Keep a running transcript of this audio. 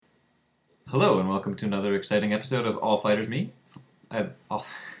Hello and welcome to another exciting episode of All Fighters Me. Who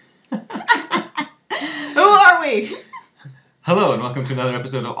are we? Hello and welcome to another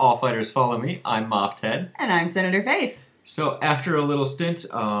episode of All Fighters Follow Me. I'm Moff Ted. And I'm Senator Faith. So after a little stint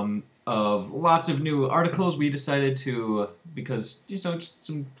of lots of new articles, we decided to, because just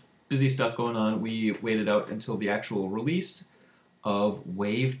some busy stuff going on, we waited out until the actual release of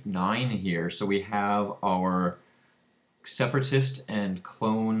Wave 9 here. So we have our Separatist and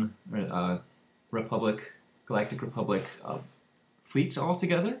Clone Galactic Republic fleets all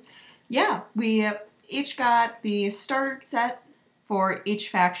together. Yeah, we each got the starter set for each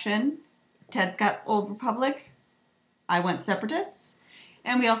faction. Ted's got Old Republic. I went Separatists.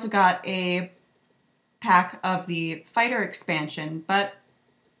 And we also got a pack of the Fighter expansion, but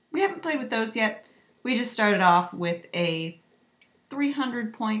we haven't played with those yet. We just started off with a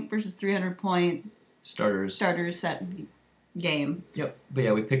 300 point versus 300 point Starters set game. Yep. But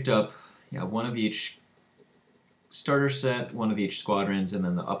yeah, we picked up one of each starter set, one of each squadrons, and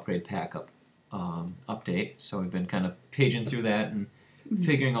then the upgrade pack update. So we've been kind of paging through that and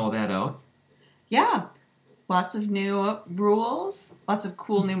figuring all that out. Yeah. Lots of new rules, lots of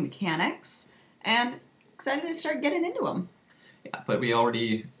cool new mechanics, and excited to start getting into them. Yeah, but we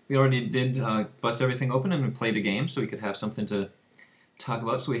already did bust everything open and we played a game, so we could have something to talk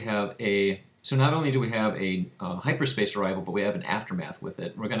about. So not only do we have a hyperspace arrival, but we have an aftermath with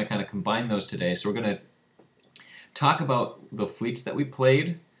it. We're going to kind of combine those today. So we're going to talk about the fleets that we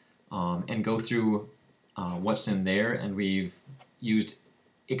played and go through what's in there, and we've used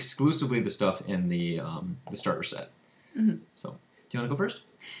exclusively the stuff in the starter set. Mm-hmm. So, do you want to go first?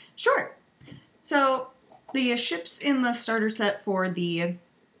 Sure. So, the ships in the starter set for the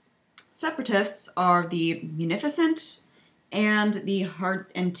Separatists are the Munificent and the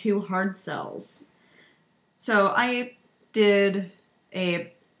two hard cells. So, I did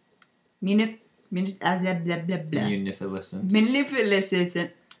a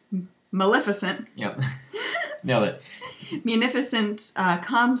Maleficent. Yep. Nailed it. Munificent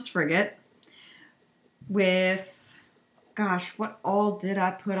comms frigate with, gosh, what all did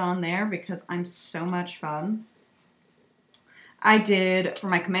I put on there? Because I'm so much fun. I did, for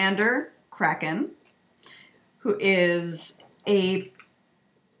my commander, Kraken, who is a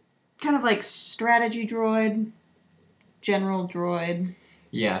kind of like strategy droid, general droid.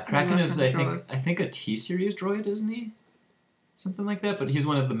 Yeah, Kraken is, I think a T-series droid, isn't he? Something like that, but he's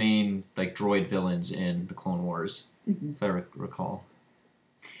one of the main droid villains in the Clone Wars, if I recall.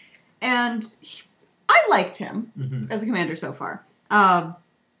 And I liked him as a commander so far.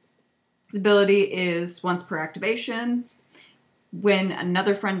 His ability is once per activation. When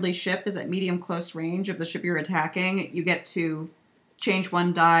another friendly ship is at medium close range of the ship you're attacking, you get to change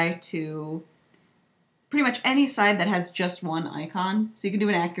one die to pretty much any side that has just one icon. So you can do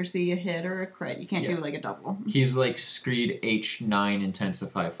an accuracy, a hit, or a crit. You can't do a double. He's like Screed H9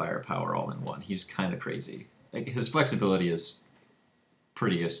 Intensify Firepower all in one. He's kind of crazy. His flexibility is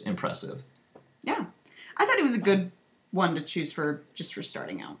pretty impressive. Yeah. I thought he was a good one to choose for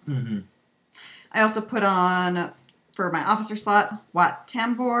starting out. Mm-hmm. I also put on, for my officer slot, Wat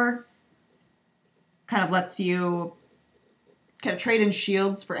Tambor. Kind of lets you kind of trade in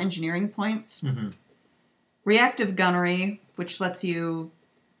shields for engineering points. Mm-hmm. Reactive Gunnery, which lets you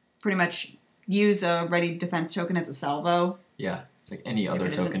pretty much use a ready defense token as a salvo. Yeah, it's like any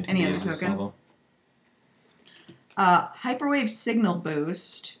other token to be used as a salvo. Hyperwave Signal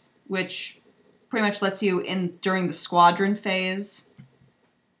Boost, which pretty much lets you, during the squadron phase,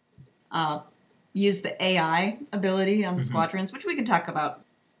 use the AI ability on the squadrons, which we can talk about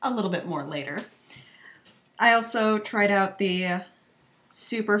a little bit more later. I also tried out the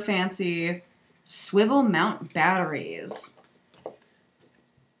super fancy Swivel Mount Batteries.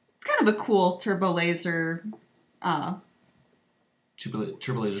 It's kind of a cool turbo laser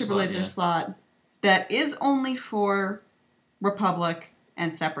slot that is only for Republic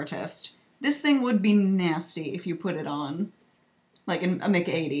and Separatist. This thing would be nasty if you put it on like a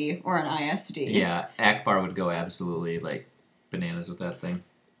MiG-80 or an ISD. Yeah, Akbar would go absolutely bananas with that thing.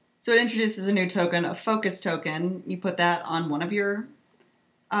 So it introduces a new token, a focus token. You put that on one of your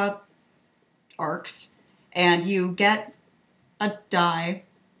arcs, and you get a die,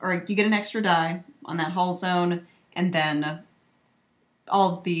 or you get an extra die on that hull zone, and then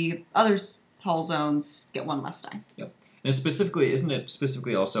all the other hull zones get one less die. Yep. And isn't it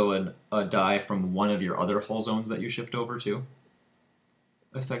specifically also a die from one of your other hull zones that you shift over to?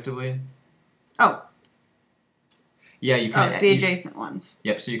 Effectively? Oh. Yeah, you can. Oh, it's the adjacent ones.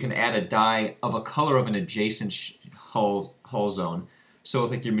 Yep, so you can add a die of a color of an adjacent hull zone. So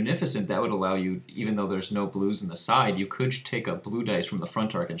with like your Munificent, that would allow you, even though there's no blues in the side, you could take a blue dice from the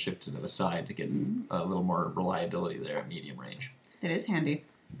front arc and shift it to the side to get a little more reliability there at medium range. It is handy.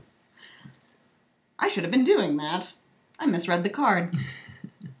 I should have been doing that. I misread the card.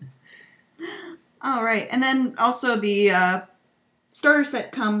 All right, and then also the starter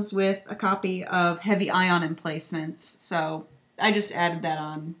set comes with a copy of Heavy Ion Emplacements, so I just added that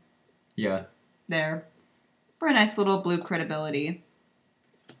on. Yeah. There, for a nice little blue credibility.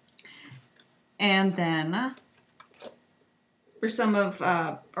 And then for some of,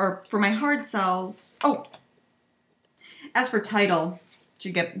 or for my hard cells, as for title,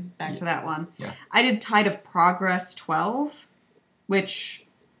 should get back to that one. Yeah. I did Tide of Progress 12, which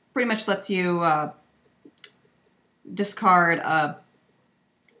pretty much lets you discard a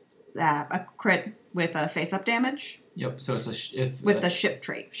crit with a face-up damage. Yep. So it's with the ship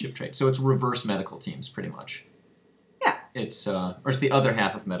trait. Ship trait. So it's reverse medical teams, pretty much. Yeah. It's or it's the other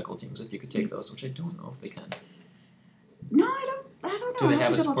half of medical teams. If you could take those, which I don't know if they can. No, I don't know. Do they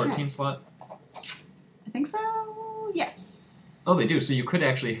have a support team slot? I think so. Yes. Oh, they do. So you could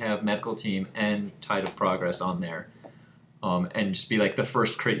actually have medical team and Tide of Progress on there, and just be like the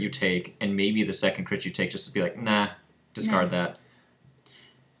first crit you take, and maybe the second crit you take, just to be like, nah, discard that.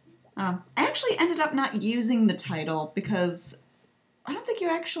 I actually ended up not using the title because I don't think you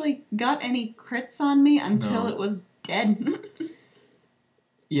actually got any crits on me until it was dead.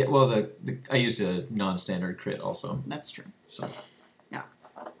 Yeah, well, I used a non-standard crit also. That's true. So. Yeah.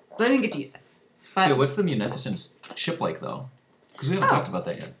 But I didn't get to use it. But yeah, what's the Munificent ship like, though? Because we haven't talked about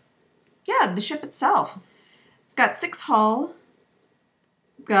that yet. Yeah, the ship itself. It's got 6 hull.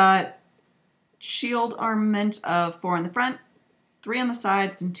 Got shield armament of 4 on the front, 3 on the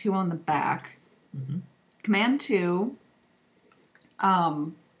sides, and 2 on the back. Mm-hmm. Command 2.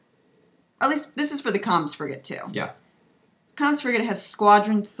 At least this is for the comms frigate too. Yeah. Comms frigate has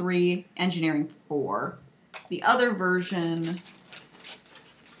Squadron 3, Engineering 4. The other version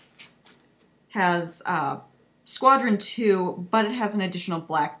has Squadron 2, but it has an additional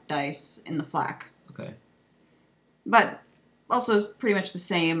black dice in the flak. Okay. But also pretty much the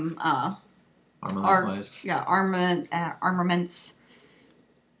same armament-wise. Yeah, armaments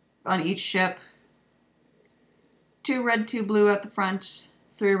on each ship. 2 red, 2 blue out the front,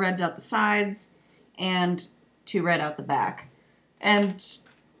 3 reds out the sides, and 2 red out the back. And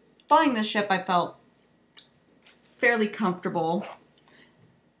flying this ship, I felt fairly comfortable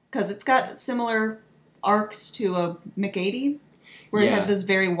because it's got similar arcs to a MiG-80, where it had those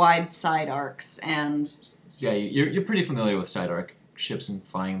very wide side arcs. And yeah, you're pretty familiar with side arc ships and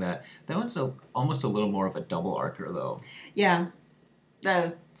flying that. That one's almost a little more of a double arcer, though. Yeah, that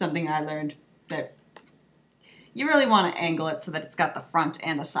was something I learned, that you really want to angle it so that it's got the front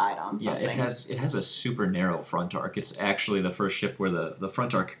and a side on something. Yeah, it has a super narrow front arc. It's actually the first ship where the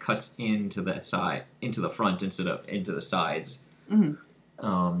front arc cuts into the front instead of into the sides.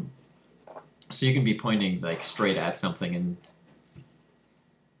 Mm-hmm. So you can be pointing like straight at something and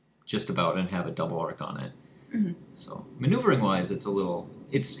just about and have a double arc on it. Mm-hmm. So maneuvering wise,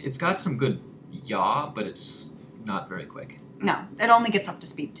 it's got some good yaw, but it's not very quick. No, it only gets up to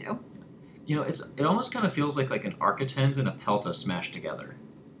speed 2. You know, it almost kind of feels like an Architens and a Pelta smashed together.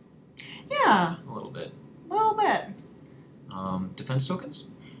 Yeah. A little bit. A little bit. Defense tokens?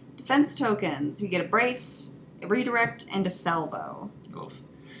 Defense tokens. You get a brace, a redirect, and a salvo. Oof.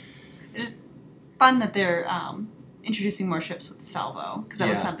 It's just fun that they're introducing more ships with the salvo, because that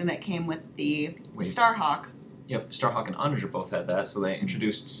was something that came with the Starhawk. Yep, Starhawk and Onager both had that, so they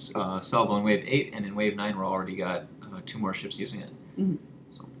introduced salvo in Wave 8, and in Wave 9 we already got 2 more ships using it. Mm-hmm.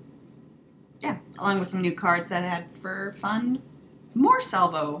 So. Yeah, along with some new cards that had, for fun, more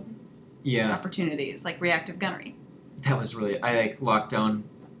salvo opportunities, like reactive gunnery. That was really... I locked down,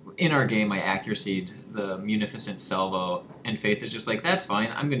 in our game, I accuracied the Munificent salvo, and Faith is just like, that's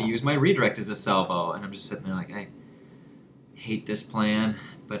fine, I'm going to use my redirect as a salvo. And I'm just sitting there like, I hate this plan,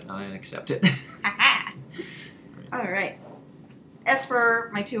 but I accept it. Alright. As for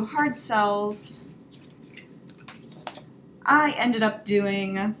my 2 hard cells, I ended up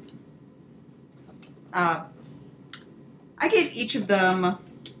doing... I gave each of them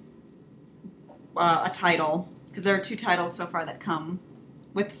a title, because there are 2 titles so far that come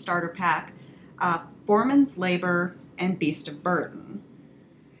with the starter pack. Foreman's Labor and Beast of Burden.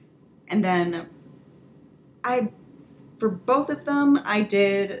 And then for both of them, I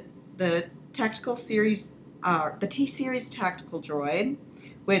did the tactical series, the T-Series Tactical Droid,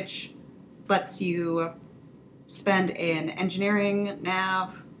 which lets you spend an engineering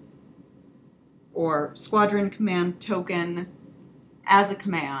nav or squadron command token as a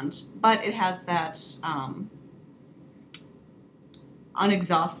command, but it has that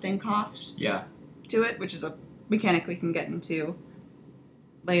unexhausting cost Yeah. to it, which is a mechanic we can get into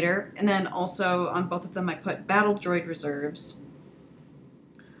later. And then also on both of them I put battle droid reserves,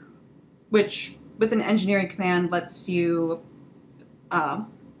 which with an engineering command lets you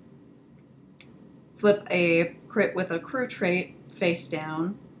flip a crit with a crew trait face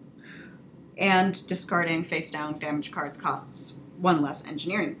down, and discarding face down damage cards costs 1 less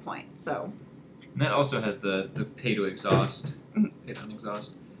engineering point. So, and that also has the pay to exhaust, pay to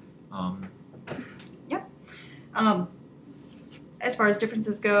exhaust. Yep. As far as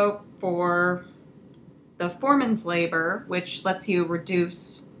differences go, for the Foreman's Labor, which lets you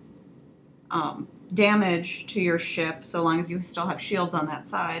reduce damage to your ship so long as you still have shields on that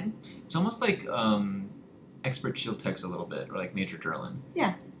side. It's almost like Expert Shield Techs a little bit, or like Major Durlin.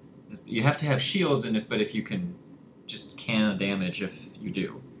 Yeah. You have to have shields in it, but if you can just can damage if you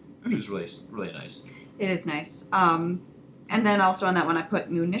do, which is really, really nice. It is nice. And then also on that one I put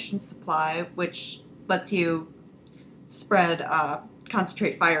munitions supply, which lets you spread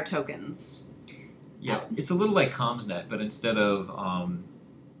concentrate fire tokens. Yeah, it's a little like CommsNet, but instead of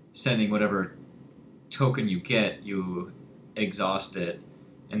sending whatever token you get, you exhaust it,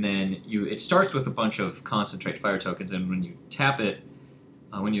 and then it starts with a bunch of concentrate fire tokens, and when you tap it,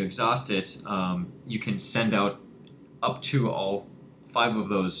 when you exhaust it, you can send out up to all 5 of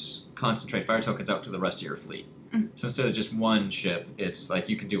those concentrate fire tokens out to the rest of your fleet. So instead of just one ship, it's like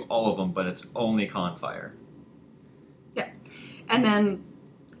you can do all of them, but it's only con fire. Yeah. And then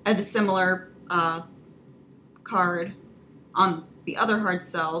a similar card on the other hard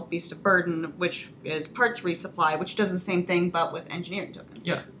sell, Beast of Burden, which is parts resupply, which does the same thing but with engineering tokens.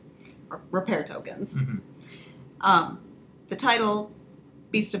 Yeah. Or repair tokens. Mm-hmm. The title,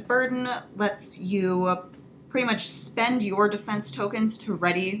 Beast of Burden, lets you pretty much spend your defense tokens to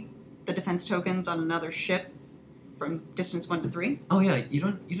ready the defense tokens on another ship from distance 1 to 3. Oh yeah, you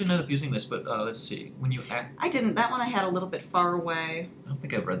didn't end up using this, but let's see. When you I didn't. That one I had a little bit far away. I don't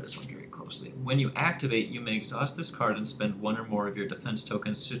think I've read this one very closely. When you activate, you may exhaust this card and spend 1 or more of your defense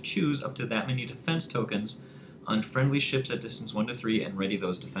tokens to choose up to that many defense tokens on friendly ships at distance 1 to 3 and ready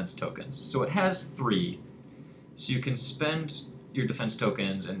those defense tokens. So it has 3, so you can spend your defense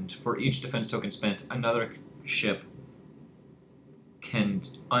tokens, and for each defense token spent, another ship can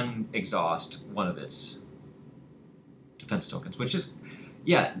unexhaust one of its defense tokens, which is,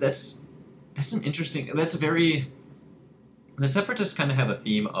 yeah, that's an interesting, that's very, the Separatists kind of have a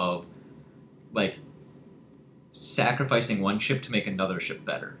theme of, like, sacrificing one ship to make another ship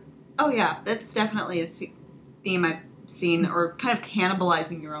better. Oh yeah, that's definitely a theme I've seen, or kind of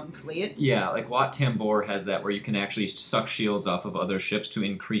cannibalizing your own fleet. Yeah, like Wat Tambor has that where you can actually suck shields off of other ships to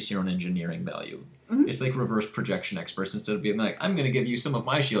increase your own engineering value. Mm-hmm. It's like reverse projection experts. Instead of being like, I'm going to give you some of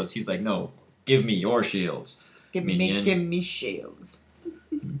my shields, he's like, no, give me your shields. Give me shields.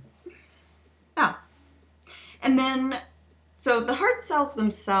 Yeah. And then, so the hard cells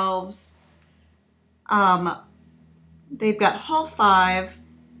themselves, they've got hull 5,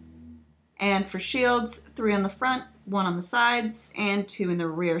 and for shields, 3 on the front, 1 on the sides, and 2 in the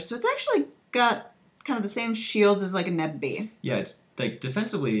rear. So it's actually got kind of the same shields as like a Neb B. Yeah, it's like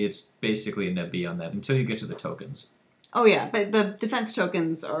defensively, it's basically a Neb B on that until you get to the tokens. Oh yeah, but the defense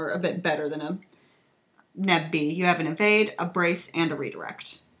tokens are a bit better than a Neb B. You have an evade, a brace, and a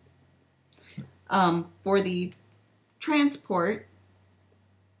redirect. For the transport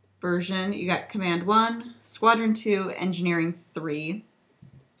version, you got Command 1, Squadron 2, Engineering 3,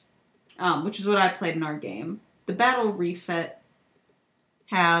 which is what I played in our game. The battle refit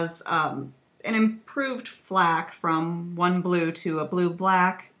has an improved flak from 1 blue to a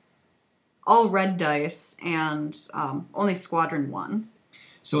blue-black, all red dice, and only Squadron 1.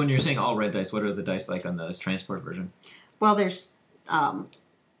 So when you're saying all red dice, what are the dice like on the transport version? Well, there's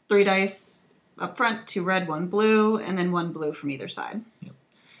 3 dice up front, 2 red, 1 blue, and then 1 blue from either side. Yep.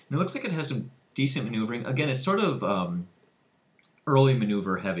 And it looks like it has some decent maneuvering. Again, it's sort of early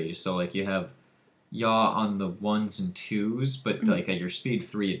maneuver heavy. So like you have yaw on the 1s and 2s, but like at your speed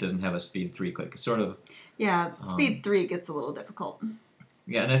 3, it doesn't have a speed 3 click. It's sort of... Yeah, speed 3 gets a little difficult.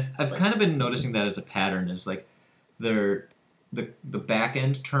 Yeah, and I've kind of been noticing that as a pattern, is like the back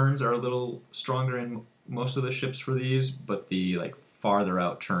end turns are a little stronger in most of the ships for these, but the like farther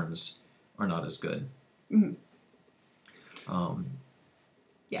out turns are not as good. Mm-hmm.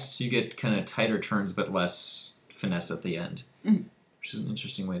 Yeah. So you get kind of tighter turns, but less finesse at the end, which is an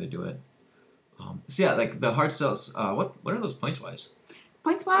interesting way to do it. So yeah, like the hard cells. What are those points wise?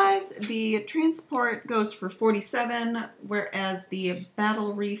 Points wise, the transport goes for 47, whereas the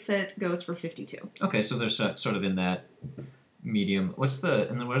battle refit goes for 52. Okay, so they're sort of in that medium.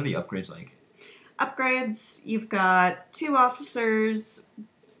 And then what are the upgrades like? upgrades, you've got 2 officers,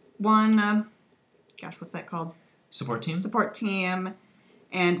 1, what's that called? Support team? Support team,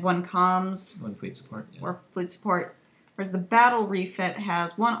 and 1 comms. 1 fleet support. Yeah. Or fleet support. Whereas the battle refit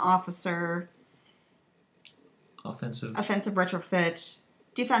has 1 officer, offensive retrofit,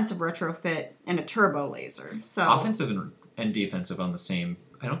 defensive retrofit, and a turbo laser. So offensive and defensive on the same.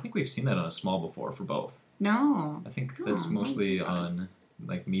 I don't think we've seen that on a small before for both. No. I think that's mostly on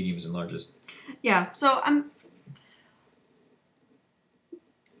like mediums and larges. Yeah, so I'm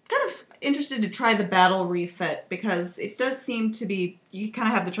kind of interested to try the battle refit because it does seem to be, you kind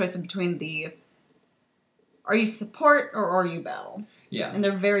of have the choice in between are you support or are you battle? Yeah. And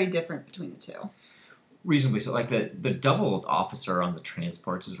they're very different between the two. Reasonably so. Like the double officer on the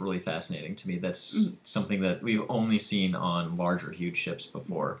transports is really fascinating to me. That's something that we've only seen on larger, huge ships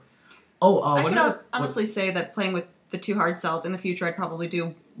before. I could honestly say that playing with the 2 hard cells in the future, I'd probably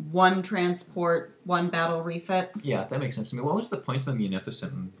do 1 transport, 1 battle refit. Yeah, that makes sense to me. What was the points on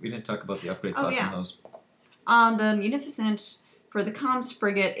Munificent? We didn't talk about the upgrade slots on those. On the Munificent, for the comms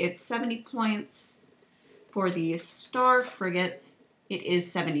frigate, it's 70 points. For the Star frigate, it is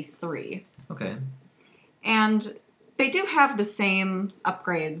 73. Okay. And they do have the same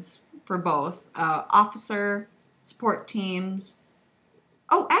upgrades for both. Officer, support teams.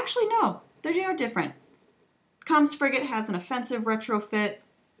 Oh, actually, no. They are different. Comms frigate has an offensive retrofit.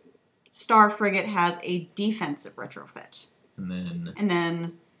 Star frigate has a defensive retrofit. And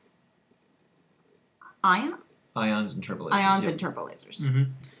then ions and turbo lasers. Ions and turbo lasers. Mm-hmm.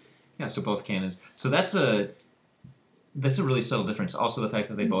 Yeah, so both cannons. So that's a really subtle difference. Also, the fact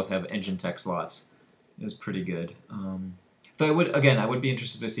that they both have engine tech slots is pretty good. Though I would be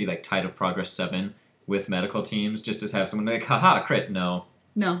interested to see like Tide of Progress 7 with medical teams, just to have someone like, haha, crit. No.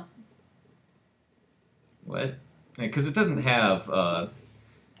 What? Because it doesn't have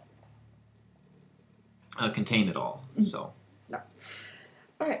contain at all. So. No.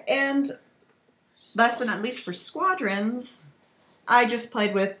 Alright, and last but not least for squadrons, I just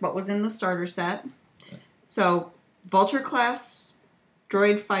played with what was in the starter set. So, Vulture-class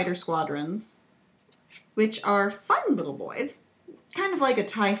droid fighter squadrons, which are fun little boys. Kind of like a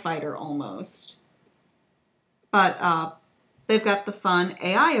TIE fighter, almost. But they've got the fun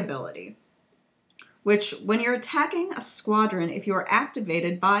AI ability, which, when you're attacking a squadron, if you are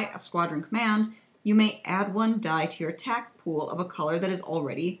activated by a squadron command, you may add 1 die to your attack pool of a color that is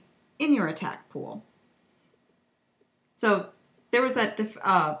already in your attack pool. So, there was that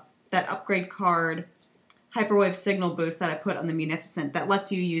upgrade card, Hyperwave Signal Boost, that I put on the Munificent that lets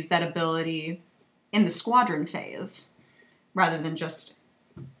you use that ability in the squadron phase, rather than just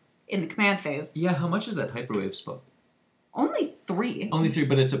in the command phase. Yeah, how much is that Hyperwave spell? Only 3. Only 3,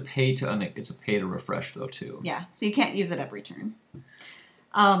 but it's a pay to refresh though too. Yeah, so you can't use it every turn.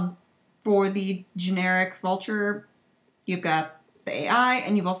 For the generic Vulture, you've got the AI,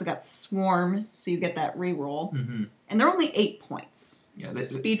 and you've also got Swarm, so you get that reroll. Mm-hmm. And they're only 8 points. Yeah,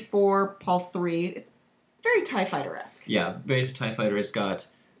 Speed 4, Paul 3. Very TIE Fighter-esque. Yeah, very TIE Fighter. It's got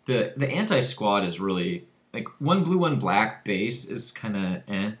the anti-squad is really like 1 blue, 1 black base is kind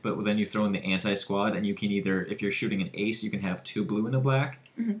of but then you throw in the anti-squad, and you can either, if you're shooting an ace, you can have 2 blue and a black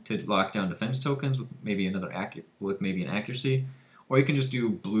to lock down defense tokens with maybe an accuracy, or you can just do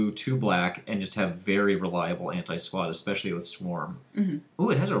blue 2 black and just have very reliable anti-squad, especially with Swarm. Mm-hmm. Ooh,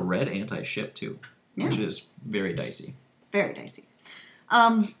 it has a red anti-ship too, which is very dicey. Very dicey.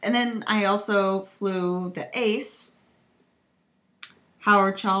 And then I also flew the Ace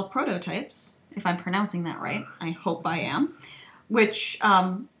Howard Chal prototypes, if I'm pronouncing that right. I hope I am. Which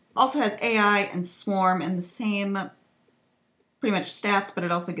also has AI and Swarm and the same pretty much stats, but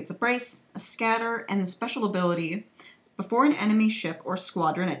it also gets a brace, a scatter, and the special ability. Before an enemy ship or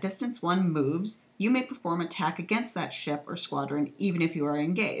squadron at distance 1 moves, you may perform attack against that ship or squadron even if you are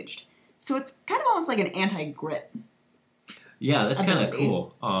engaged. So it's kind of almost like an anti-grit. Yeah, that's kind of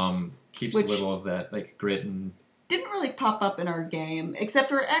cool. Keeps a little of that like grit and... Didn't really pop up in our game, except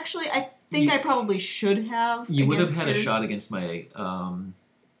for actually, I think I probably should have. You would have had a shot against my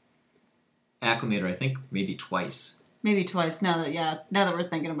Acclimator, I think maybe twice. Maybe twice, now that we're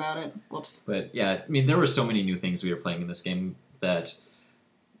thinking about it. Whoops. But yeah, I mean, there were so many new things we were playing in this game that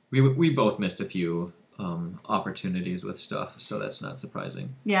we both missed a few opportunities with stuff, so that's not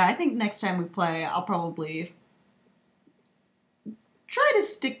surprising. Yeah, I think next time we play, I'll probably try to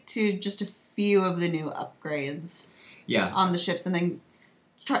stick to just a few of the new upgrades on the ships, and then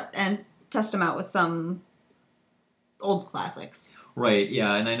try and test them out with some old classics. Right,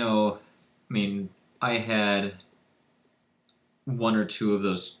 yeah, and I had 1 or 2 of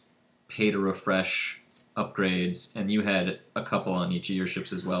those pay to refresh upgrades, and you had a couple on each of your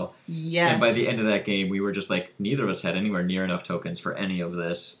ships as well. Yes. And by the end of that game, we were just like, neither of us had anywhere near enough tokens for any of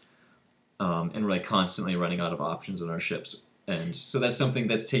this, and we're like constantly running out of options on our ships. And so that's something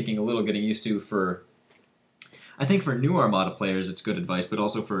that's taking a little getting used to for, I think for new Armada players, it's good advice, but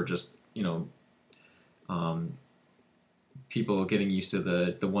also for just, people getting used to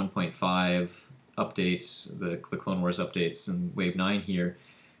the 1.5 updates, the Clone Wars updates and Wave 9 here,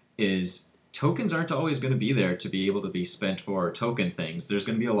 is tokens aren't always going to be there to be able to be spent for token things. There's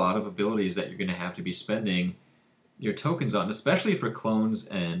going to be a lot of abilities that you're going to have to be spending your tokens on, especially for clones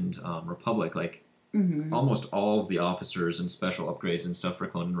and Republic. Like, almost all of the officers and special upgrades and stuff for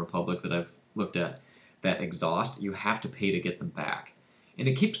Clone and Republic that I've looked at that exhaust, you have to pay to get them back. And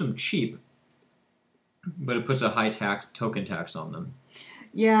it keeps them cheap, but it puts a high token tax on them.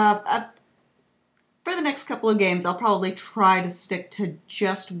 Yeah, for the next couple of games, I'll probably try to stick to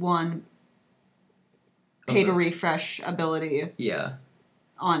just one pay-to-refresh ability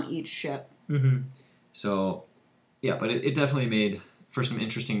on each ship. So, yeah, but it definitely made for some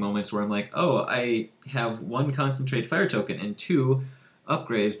interesting moments where I'm like, oh, I have 1 concentrate fire token and 2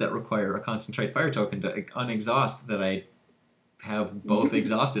 upgrades that require a concentrate fire token to unexhaust that I have both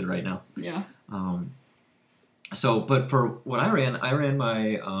exhausted right now. Yeah. But for what I ran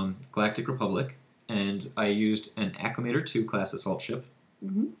my Galactic Republic, and I used an Acclimator 2 class assault ship.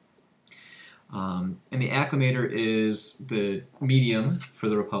 And the Acclimator is the medium for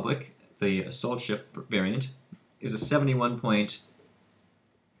the Republic. The assault ship variant is a 71-point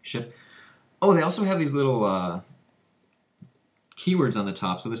ship. Oh, they also have these little keywords on the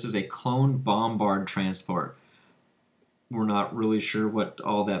top. So this is a clone bombard transport. We're not really sure what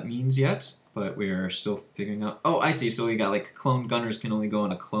all that means yet, but we're still figuring out. Oh, I see. So we got like clone gunners can only go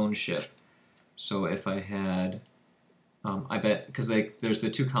on a clone ship. So if I had, I bet, because there's the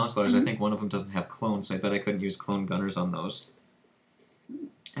 2 consulars, I think one of them doesn't have clones, so I bet I couldn't use clone gunners on those.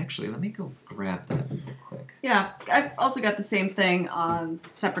 Actually, let me go grab that real quick. Yeah, I've also got the same thing on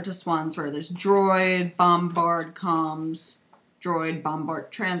Separatist ones where there's droid, bombard comms, droid, bombard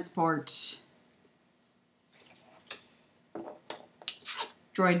transport,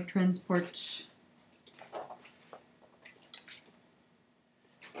 droid transport,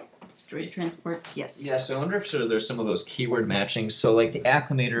 droid transport, yes. Yeah, so I wonder if there's some of those keyword matching. So like the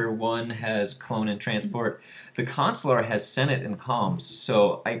Acclimator one has clone and transport. The Consular has Senate and comms.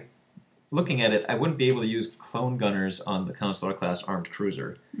 So looking at it, I wouldn't be able to use clone gunners on the Consular class armed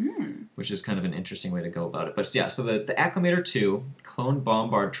cruiser, which is kind of an interesting way to go about it. But yeah, so the Acclimator 2, clone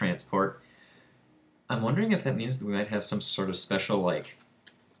bombard transport. I'm wondering if that means that we might have some sort of special like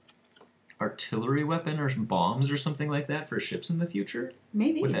artillery weapon or some bombs or something like that for ships in the future.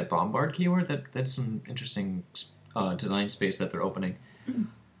 Maybe. With that bombard keyword, that's some interesting design space that they're opening.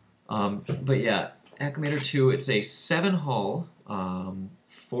 But yeah, Acclimator 2, it's a 7 hull,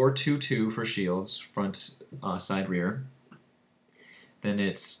 422 for shields, front, side, rear. Then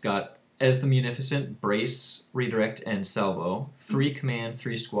it's got, as the Munificent, brace, redirect, and salvo, 3 command,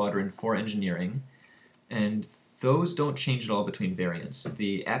 3 squadron, 4 engineering, and those don't change at all between variants.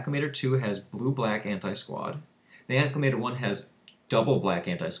 The Acclimator 2 has blue-black anti-squad. The Acclimator 1 has double black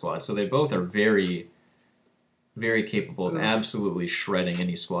anti-squad, so they both are very, very capable of absolutely shredding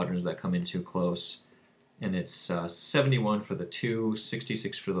any squadrons that come in too close. And it's 71 for the 2,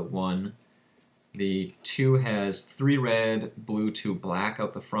 66 for the 1. The 2 has 3 red, blue, 2 black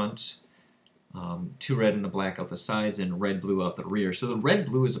out the front, 2 red and a black out the sides, and red, blue out the rear. So the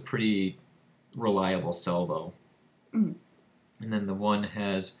red-blue is a pretty reliable salvo. And then the 1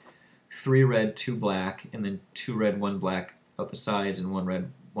 has 3 red, 2 black, and then 2 red, 1 black out the sides, and 1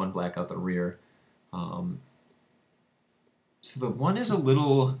 red, 1 black out the rear. So the 1 is a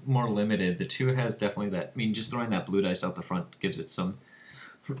little more limited. The 2 has definitely that. I mean, just throwing that blue dice out the front gives it some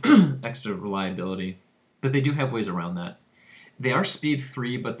extra reliability. But they do have ways around that. They are speed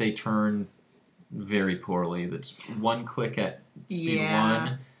 3, but they turn very poorly. That's 1 click at speed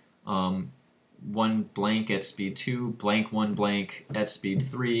 1. 1 blank at speed 2, blank 1 blank at speed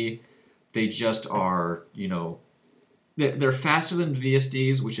 3. They just are, they're faster than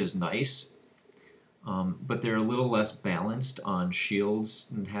VSDs, which is nice, but they're a little less balanced on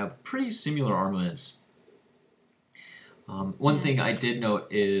shields and have pretty similar armaments. One thing I did note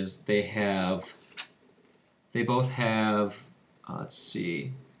is they both have,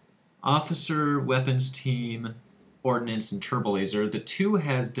 officer, weapons team, ordnance, and turbo laser. The 2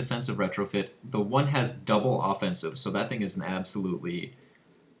 has defensive retrofit. The 1 has double offensive, so that thing is an absolutely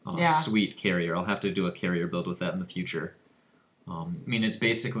sweet carrier. I'll have to do a carrier build with that in the future. It's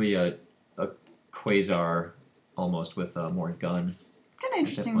basically a Quasar almost with more gun. Kind of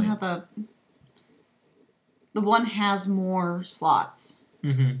interesting how The one has more slots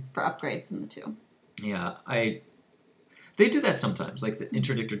Mm-hmm. for upgrades than the two. Yeah, they do that sometimes. Like the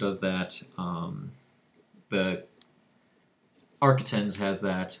Interdictor does that. The Architens has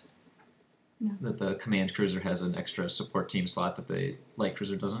that. Yeah. That the Command Cruiser has an extra support team slot that the Light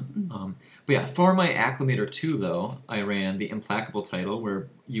Cruiser doesn't. Mm. But yeah, for my Acclimator 2, though, I ran the Implacable title, where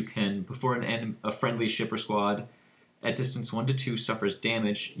you can, before a friendly ship or squad at distance 1 to 2 suffers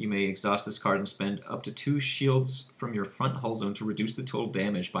damage, you may exhaust this card and spend up to 2 shields from your front hull zone to reduce the total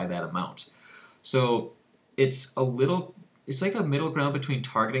damage by that amount. So it's like a middle ground between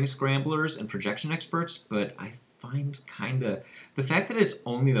targeting scramblers and projection experts, but I find the fact that it's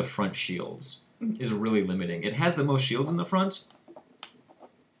only the front shields is really limiting. It has the most shields in the front,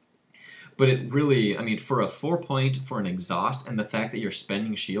 but it really, I mean, for a 4-point for an exhaust and the fact that you're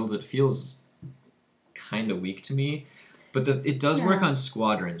spending shields, it feels kind of weak to me. But it does work on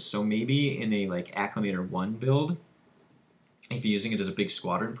squadrons, so maybe in a like Acclimator 1 build, if you're using it as a big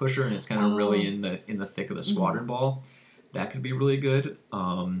squadron pusher and it's kind of really in the thick of the squadron ball, that could be really good.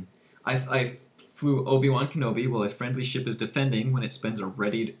 I flew Obi-Wan Kenobi while a friendly ship is defending when it spends a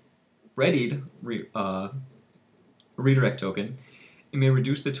readied redirect token. It may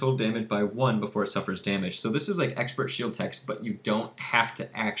reduce the total damage by 1 before it suffers damage. So this is like expert shield text, but you don't have to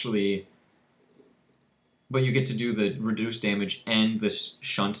actually... But you get to do the reduced damage and the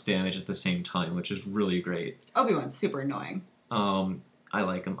shunt damage at the same time, which is really great. Obi-Wan's super annoying. I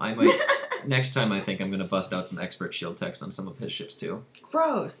like him. I might... Next time, I think I'm going to bust out some expert shield text on some of his ships, too.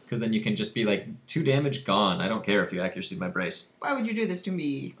 Gross. Because then you can just be like, 2 damage, gone. I don't care if you accuracy my brace. Why would you do this to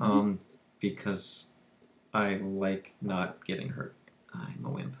me? Because I like not getting hurt. I'm a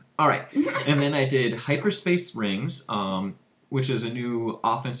wimp. Alright. And then I did Hyperspace Rings, which is a new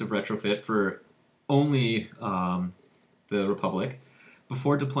offensive retrofit for only the Republic.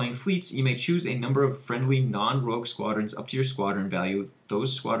 Before deploying fleets, you may choose a number of friendly non-rogue squadrons up to your squadron value.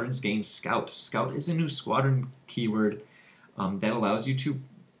 Those squadrons gain Scout. Scout is a new squadron keyword that allows you to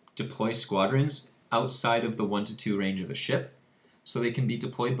deploy squadrons outside of the 1 to 2 range of a ship, so they can be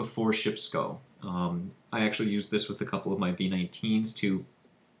deployed before ships go. I actually used this with a couple of my V-19s to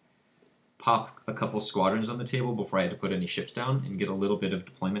pop a couple squadrons on the table before I had to put any ships down and get a little bit of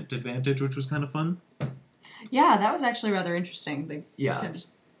deployment advantage, which was kind of fun. Yeah, that was actually rather interesting.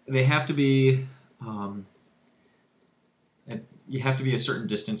 They have to be... you have to be a certain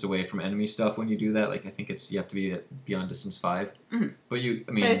distance away from enemy stuff when you do that. Like, I think you have to be beyond distance 5. Mm-hmm. But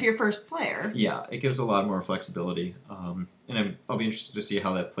but if you're first player... Yeah, it gives a lot more flexibility. And I'll be interested to see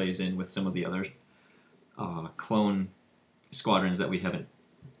how that plays in with some of the other clone squadrons that we haven't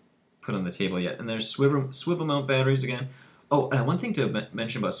put on the table yet. And there's swivel mount batteries again. Oh, one thing to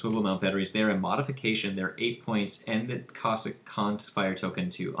mention about swivel mount batteries, they're a modification. They're 8 points, and it costs a fire token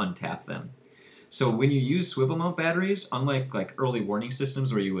to untap them. So when you use swivel mount batteries, unlike like early warning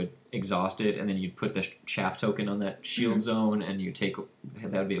systems where you would exhaust it and then you'd put the chaff token on that shield zone and that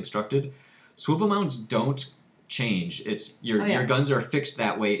would be obstructed, swivel mounts don't change. It's your guns are fixed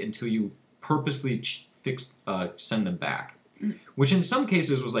that way until you purposely send them back. Which in some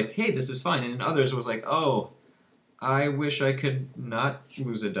cases was like, hey, this is fine, and in others it was like, oh, I wish I could not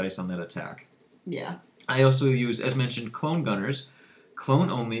lose a dice on that attack. Yeah. I also use, as mentioned, clone gunners. Clone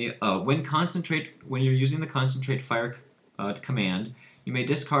only. When you're using the concentrate fire command, you may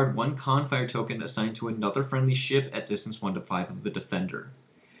discard 1 con fire token assigned to another friendly ship at distance 1 to 5 of the defender.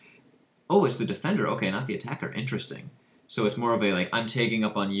 Oh, it's the defender. Okay, not the attacker. Interesting. So it's more of a, like, I'm taking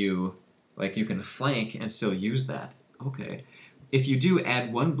up on you. Like, you can flank and still use that. Okay. If you do,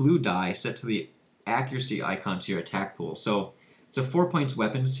 add 1 blue die set to the accuracy icon to your attack pool. So it's a 4 points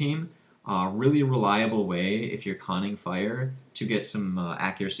weapons team. Really reliable way, if you're conning fire, to get some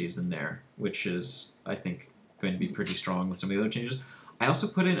accuracies in there, which is, I think, going to be pretty strong with some of the other changes. I also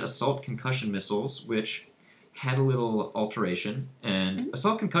put in assault concussion missiles, which had a little alteration, and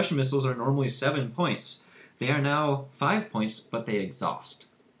assault concussion missiles are normally 7 points. They are now 5 points, but they exhaust.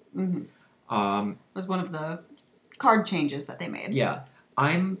 Mm-hmm. It was one of the card changes that they made. Yeah.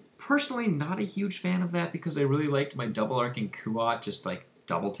 I'm personally not a huge fan of that because I really liked my double arcing Kuat, just like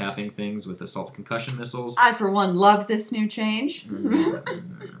double tapping things with assault concussion missiles. I, for one, love this new change.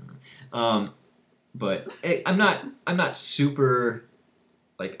 But I'm not super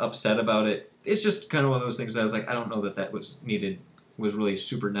like upset about it. It's just kind of one of those things that I was like, I don't know that was really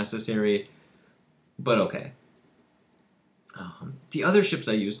super necessary, but okay. The other ships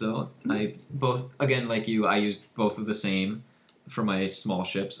I used, though, I used both of the same for my small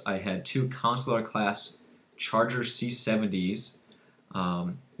ships. I had 2 Consular class Charger C-70s,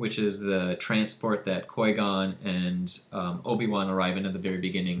 which is the transport that Qui-Gon and Obi-Wan arrive in at the very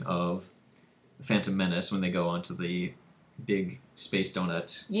beginning of Phantom Menace when they go onto the big space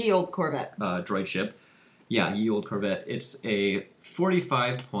donut Ye old Corvette. droid ship. Yeah, ye old Corvette. It's a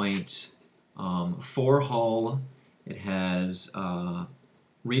 45-point 4-hull. It has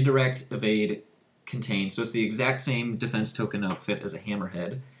redirect, evade, contain. So it's the exact same defense token outfit as a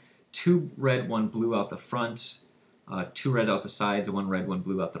Hammerhead. 2 red, 1 blue out the front. 2 red out the sides, 1 red, 1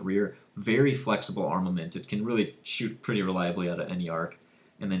 blue out the rear. Very flexible armament. It can really shoot pretty reliably out of any arc.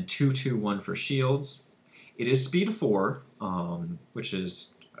 And then 2, 2, 1 for shields. It is speed 4, which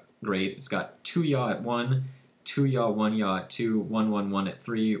is great. It's got 2 yaw at 1, 2 yaw, 1 yaw at 2, 1, 1, 1 at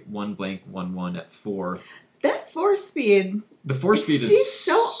 3, 1 blank, 1, 1 at 4. That 4 speed. The 4 speed seems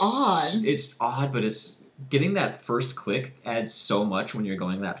so odd. It's odd, but it's getting that first click adds so much when you're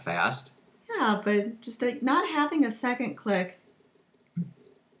going that fast. Yeah, but just like not having a second click.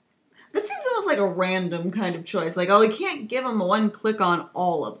 That seems almost like a random kind of choice. Like, oh, we can't give them 1 click on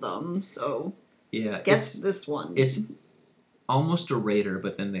all of them, so yeah, guess this one. It's almost a Raider,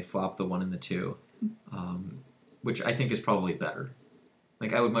 but then they flop the 1 and the 2, which I think is probably better.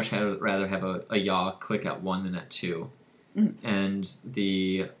 Like, I would much rather have a yaw click at 1 than at 2. Mm-hmm. And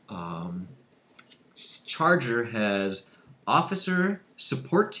the Charger has Officer,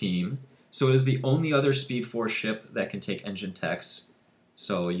 Support Team, so it is the only other Speed 4 ship that can take engine techs.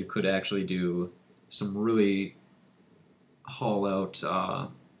 So you could actually do some really haul-out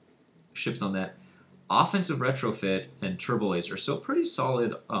ships on that. Offensive retrofit and turbo laser, so pretty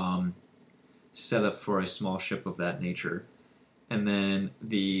solid setup for a small ship of that nature. And then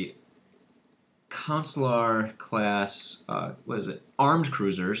the Consular class, armed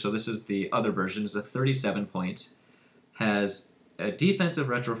cruiser, so this is the other version, is a 37 points, has a defensive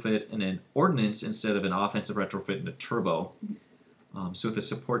retrofit and an ordnance instead of an offensive retrofit and a turbo. So with the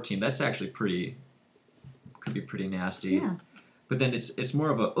support team, that's actually could be pretty nasty. Yeah. But then it's more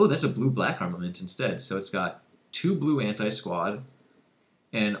of that's a blue-black armament instead. So it's got 2 blue anti-squad,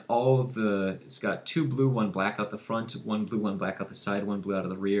 and it's got 2 blue, 1 black out the front, 1 blue, 1 black out the side, 1 blue out of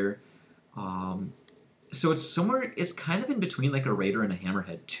the rear. So it's kind of in between like a Raider and a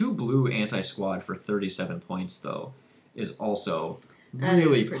Hammerhead. 2 blue anti-squad for 37 points, though, is also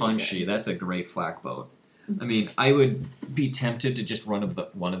really punchy. Good. That's a great flak boat. I mean, I would be tempted to just run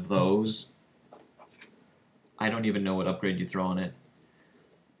one of those. I don't even know what upgrade you throw on it.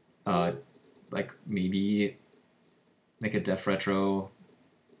 Like maybe like a Def Retro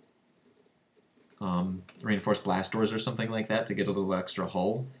reinforced blast doors or something like that to get a little extra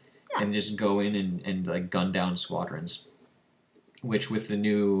hull. Yeah. And just go in and like gun down squadrons. Which with the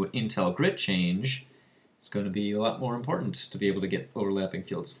new Intel grid change, is going to be a lot more important to be able to get overlapping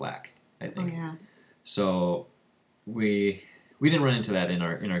fields flak, I think. Oh yeah. So we didn't run into that in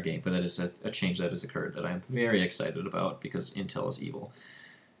our game, but that is a change that has occurred that I'm very excited about because Intel is evil.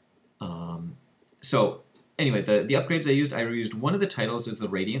 So anyway, the upgrades I used one of the titles is the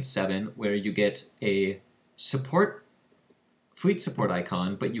Radiant 7, where you get a fleet support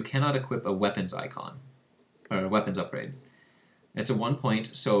icon, but you cannot equip a weapons icon or a weapons upgrade. It's a 1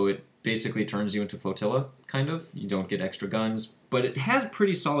 point, so it basically turns you into flotilla, kind of. You don't get extra guns, but it has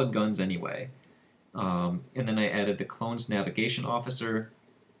pretty solid guns anyway. And then I added the Clones Navigation Officer,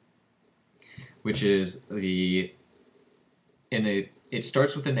 which is it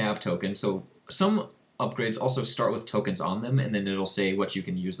starts with a nav token, so some upgrades also start with tokens on them, and then it'll say what you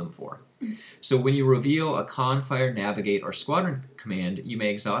can use them for. So when you reveal a con, fire, navigate, or squadron command, you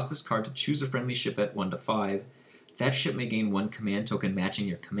may exhaust this card to choose a friendly ship at 1 to 5. That ship may gain 1 command token matching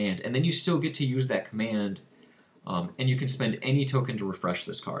your command, and then you still get to use that command. And you can spend any token to refresh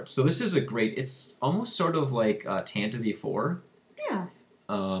this card. So this is it's almost sort of like Tanta V4. Yeah.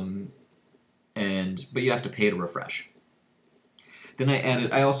 But you have to pay to refresh. Then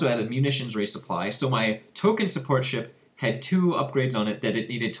I also added munitions resupply. So my token support ship had 2 upgrades on it that it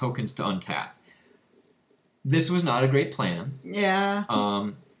needed tokens to untap. This was not a great plan. Yeah.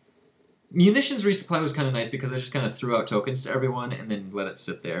 Munitions resupply was kind of nice because I just kind of threw out tokens to everyone and then let it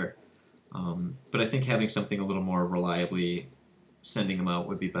sit there. But I think having something a little more reliably sending them out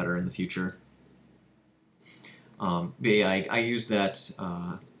would be better in the future. But yeah, I used that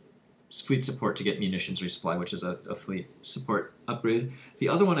fleet support to get munitions resupply, which is a fleet support upgrade. The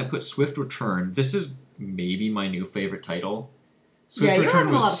other one I put Swift Return. This is maybe my new favorite title. Swift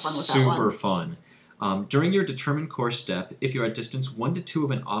Return was super fun. During your determined course step, if you're at distance 1 to 2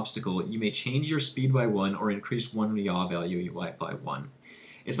 of an obstacle, you may change your speed by 1 or increase 1 yaw value by 1.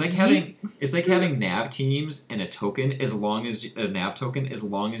 It's like having nav teams and a token as long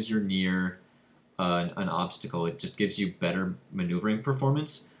as you're near an obstacle. It just gives you better maneuvering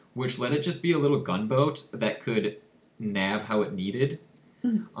performance, which let it just be a little gunboat that could nav how it needed.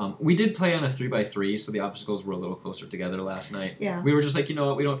 We did play on a 3x3, so the obstacles were a little closer together last night. Yeah. We were just like, you know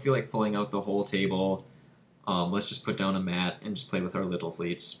what, we don't feel like pulling out the whole table. Let's just put down a mat and just play with our little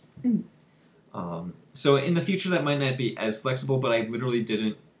fleets. So in the future, that might not be as flexible, but I literally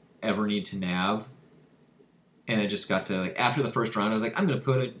didn't ever need to nav. And I just got to, like, after the first round, I was like, I'm going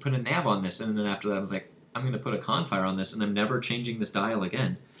to put a nav on this. And then after that, I was like, I'm going to put a Confire on this, and I'm never changing this dial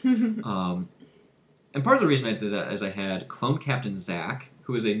again. And part of the reason I did that is I had Clone Captain Zach,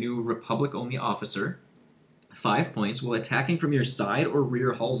 who is a new Republic-only officer, 5 points, while attacking from your side or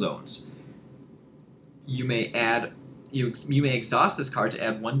rear hull zones. You may exhaust this card to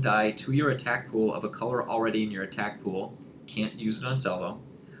add 1 die to your attack pool of a color already in your attack pool. Can't use it on Salvo.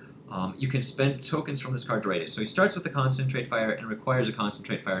 You can spend tokens from this card to write it. So he starts with a Concentrate Fire and requires a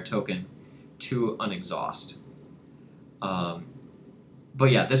Concentrate Fire token to unexhaust. But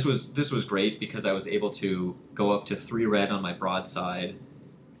yeah, this was great because I was able to go up to 3 red on my broadside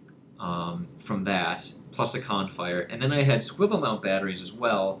from that, plus a Confire. And then I had Swivel Mount batteries as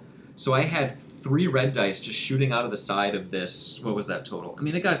well. So I had 3 red dice just shooting out of the side of this. What was that total? I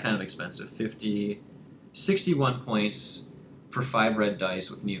mean, it got kind of expensive. 61 points for 5 red dice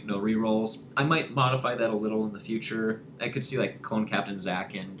with no rerolls. I might modify that a little in the future. I could see like Clone Captain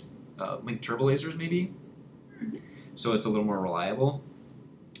Zach and Link Turbo Lasers maybe. So it's a little more reliable.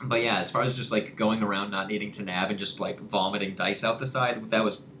 But yeah, as far as just like going around not needing to nav and just like vomiting dice out the side, that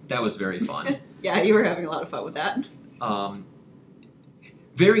was very fun. Yeah, you were having a lot of fun with that.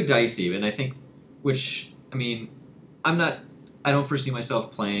 Very dicey, and I think, I don't foresee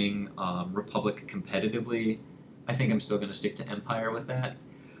myself playing Republic competitively. I think I'm still going to stick to Empire with that.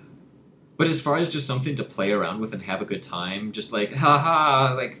 But as far as just something to play around with and have a good time, just like,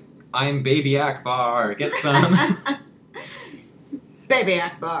 haha, like, I'm Baby Akbar, get some. Baby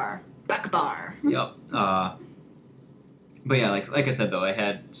Akbar. Akbar. Yep. But yeah, like I said, though, I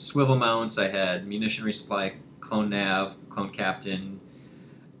had swivel mounts, I had munition resupply, clone nav, clone captain,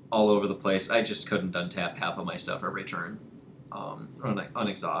 all over the place. I just couldn't untap half of my stuff every turn.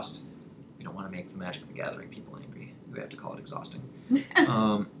 Unexhaust. We don't want to make the Magic the Gathering people angry. We have to call it exhausting.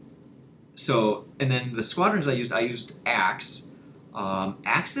 So, and then the squadrons I used Axe.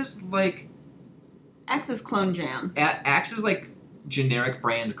 Axe is like... Axe is clone Jan. Axe is like generic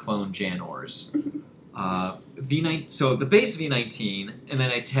brand clone Janors. V9. So the base V19, and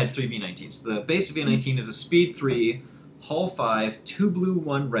then I had 3 V19s. The base V19 is a speed 3, hull 5, 2 blue,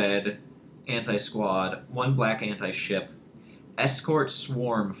 1 red, anti-squad, 1 black anti-ship, escort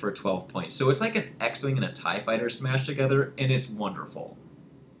swarm for 12 points. So it's like an X-Wing and a TIE Fighter smashed together, and it's wonderful.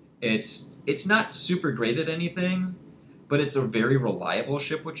 It's not super great at anything, but it's a very reliable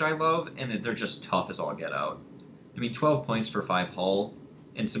ship, which I love, and they're just tough as all get out. I mean, 12 points for 5 hull,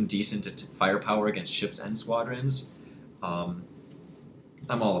 and some decent firepower against ships and squadrons. I'm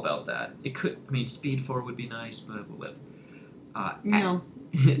all about that. Speed 4 would be nice, but we'll live. No.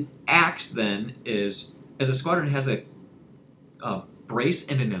 Axe, then, as a squadron, has a brace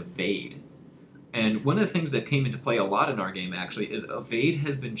and an evade. And one of the things that came into play a lot in our game, actually, is evade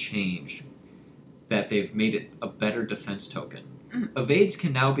has been changed. That they've made it a better defense token. Evades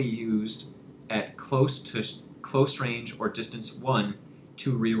can now be used at close range or distance 1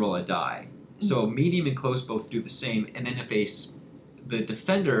 to reroll a die. So medium and close both do the same, and then if the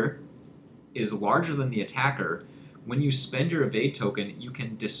defender is larger than the attacker, when you spend your evade token, you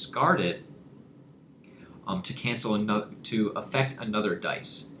can discard it to cancel to affect another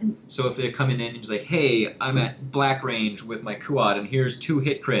dice. So if they're coming in and it's like, hey, I'm at black range with my Kuat, and here's 2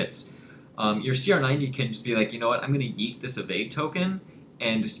 hit crits, your CR90 can just be like, you know what, I'm going to yeet this evade token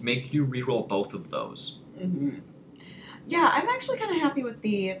and make you reroll both of those. Mm-hmm. Yeah, I'm actually kind of happy with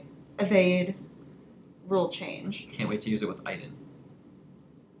the evade rule change. Can't wait to use it with Iden.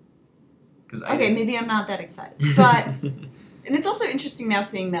 Okay, maybe I'm not that excited. But, and it's also interesting now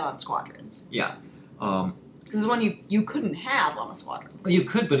seeing that on squadrons. Yeah. Because it's one you couldn't have on a squadron. Well, you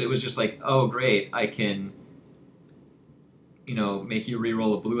could, but it was just like, oh, great, I can, make you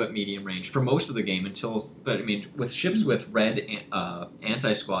reroll a blue at medium range for most of the game with ships with red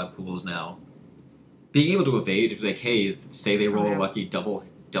anti-squad pools now, being able to evade, it's like, hey, say they roll a lucky double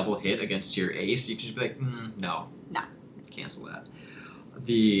hit against your ace, you can just be like, no, cancel that.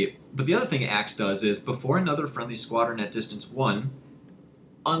 But the other thing Axe does is, before another friendly squadron at distance 1,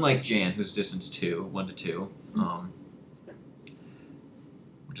 unlike Jan, who's distance 2, 1 to 2,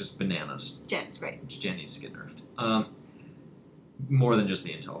 which is bananas. Jan's great. Jan needs to get nerfed. More than just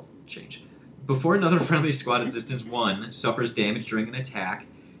the intel change. Before another friendly squad at distance 1 suffers damage during an attack,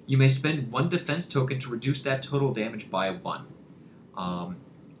 you may spend 1 defense token to reduce that total damage by 1.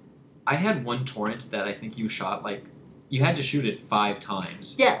 I had 1 torrent that I think you shot like you had to shoot it 5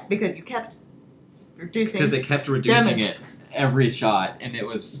 times. Yes, because you kept reducing. Because they kept reducing damage. it every shot, and it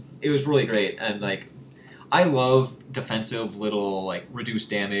was really great. And like, I love defensive little like reduced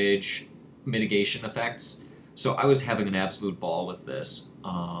damage mitigation effects. So I was having an absolute ball with this,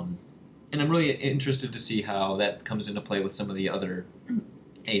 and I'm really interested to see how that comes into play with some of the other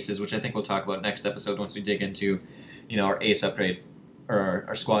aces, which I think we'll talk about next episode once we dig into, our ace upgrade or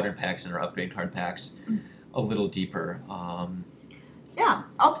our squadron packs and our upgrade card packs a little deeper. Yeah,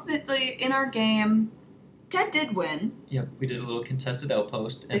 ultimately in our game, Ted did win. Yep, we did a little contested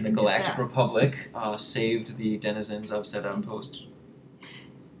outpost, and the Contested Galactic out. Republic saved the denizens of said outpost.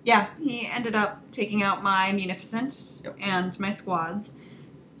 Yeah, he ended up taking out my Munificent Yep. and my squads.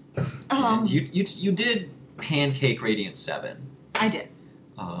 And you did pancake Radiant 7. I did.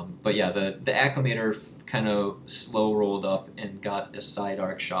 But yeah, the Acclimator kind of slow rolled up and got a side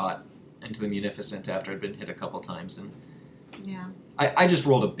arc shot into the Munificent after I'd been hit a couple times, and Yeah. I just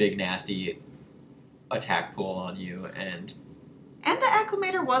rolled a big nasty attack pull on you, and And the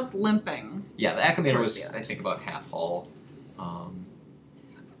Acclimator was limping. yeah, the Acclimator Towards was the end. I think about half hull.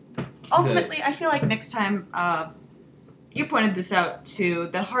 Ultimately, I feel like next time, you pointed this out too,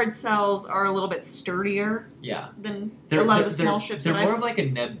 the hard cells are a little bit sturdier Yeah, than a lot of the small ships They're that more I've... of like a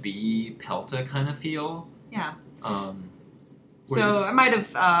Neb B Pelta kind of feel. Yeah. Where So I might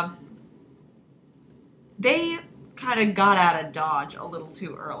have... they kind of got out of dodge a little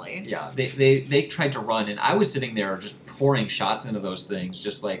too early. yeah, they tried to run, and I was sitting there just pouring shots into those things,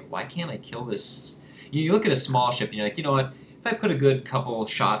 just like, why can't I kill this? You look at a small ship, and you're like, you know what? If I put a good couple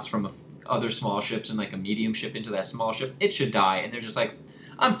shots from other small ships and like a medium ship into that small ship, it should die. And they're just like,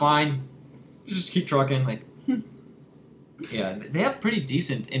 I'm fine. Just keep trucking. Like, yeah, they have pretty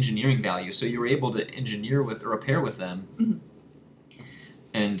decent engineering value, so you were able to engineer with or repair with them,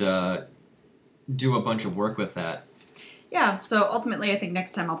 and do a bunch of work with that. Yeah, so ultimately I think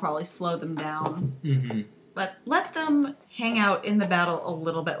next time I'll probably slow them down. Mm-hmm. But let them hang out in the battle a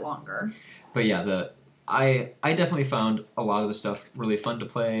little bit longer. But yeah, I definitely found a lot of the stuff really fun to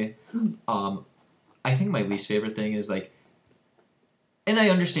play. I think my least favorite thing is like, and I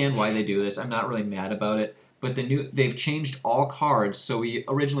understand why they do this. I'm not really mad about it. But they've changed all cards. So we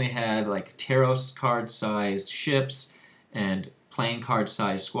originally had like Taros card sized ships and playing card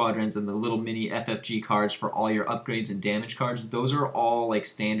sized squadrons and the little mini FFG cards for all your upgrades and damage cards. Those are all like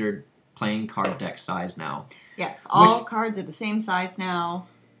standard playing card deck size now. Yes, all cards are the same size now.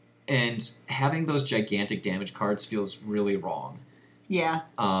 And having those gigantic damage cards feels really wrong. Yeah.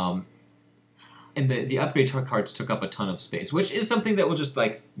 And the upgrade cards took up a ton of space, which is something that we'll just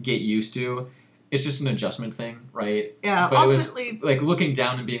like get used to. It's just an adjustment thing, right? Yeah, but ultimately... it was like looking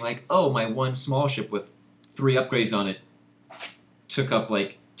down and being like, oh, my one small ship with 3 upgrades on it took up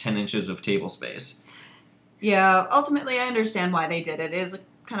like 10 inches of table space. Yeah, ultimately I understand why they did it. It is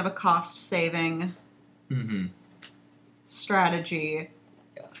kind of a cost-saving strategy.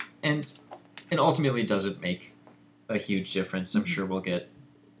 Yeah. And ultimately does it make a huge difference. I'm sure we'll get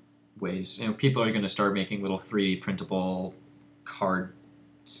ways. People are going to start making little 3D printable card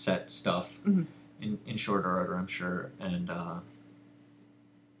set stuff in shorter order, I'm sure. And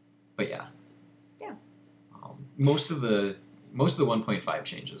but yeah, most of the 1.5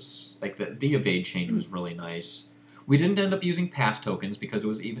 changes, like the evade change, was really nice. We didn't end up using pass tokens because it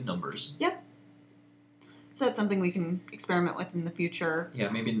was even numbers. Yep. So that's something we can experiment with in the future. Yeah,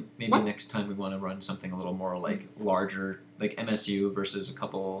 maybe next time we want to run something a little more like larger, like MSU versus a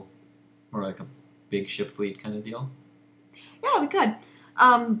couple more like a big ship fleet kind of deal. Yeah, we could.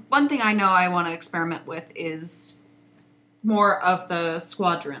 One thing I know I want to experiment with is more of the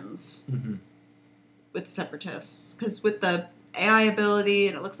squadrons with separatists. Because with the AI ability,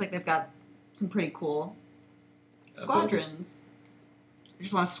 and it looks like they've got some pretty cool squadrons. I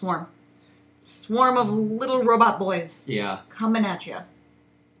just want to swarm. Swarm of little robot boys. Yeah. Coming at you.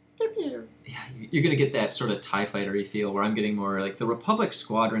 Yeah, you're going to get that sort of TIE fighter-y feel where I'm getting more like the Republic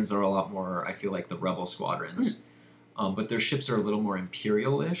squadrons are a lot more, I feel like, the Rebel squadrons. But their ships are a a little more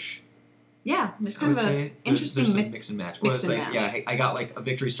Imperial-ish. Yeah, there's kind of an interesting there's some mix and match. mix and like, match. yeah, I got like a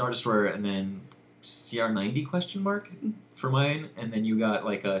Victory Star Destroyer and then CR-90 question mark for mine, and then you got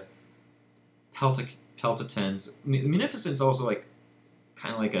like a Pelta 10s. Munificent's also like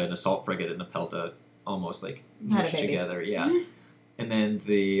kind of like an assault frigate and a Pelta, almost like mushed together. Yeah. And then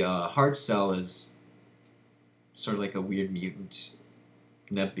the hard cell is sort of like a weird mutant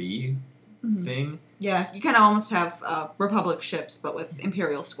Neb B thing. Yeah, you kind of almost have Republic ships, but with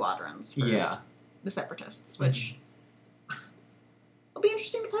Imperial squadrons for the Separatists, which will be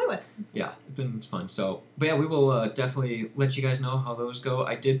interesting to play with. Yeah, it's been fun. So, but yeah, we will definitely let you guys know how those go.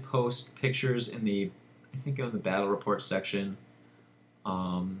 I did post pictures in the I think in the battle report section.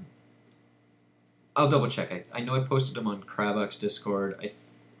 I'll double check. I know I posted them on Crabbox Discord. I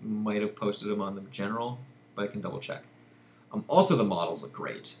might have posted them on the general, but I can double check. Also, the models look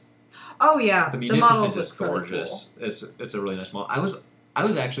great. Oh yeah, The models Munificent is gorgeous. Really cool. It's a really nice model. I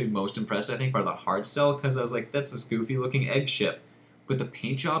was actually most impressed, I think, by the hard sell because I was like, that's this goofy looking egg ship. With the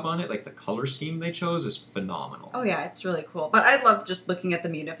paint job on it, like the color scheme they chose is phenomenal. Oh yeah, it's really cool. But I love just looking at the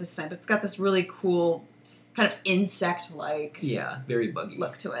Munificent. It's got this really cool kind of insect-like very buggy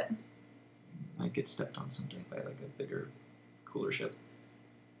look to it. Might get stepped on someday by like a bigger, cooler ship.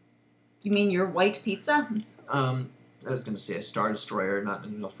 You mean your white pizza? I was gonna say a Star Destroyer, not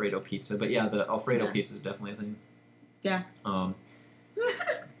an Alfredo pizza, but yeah, the Alfredo pizza is definitely a thing. Yeah.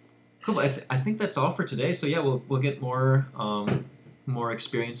 Cool. I think that's all for today. So yeah, we'll get more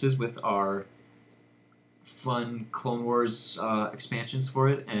experiences with our fun Clone Wars expansions for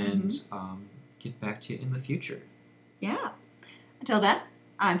it, and get back to you in the future. Yeah. Until then,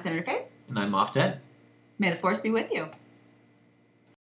 I'm Senator Faith. And I'm Moff Ted. May the Force be with you.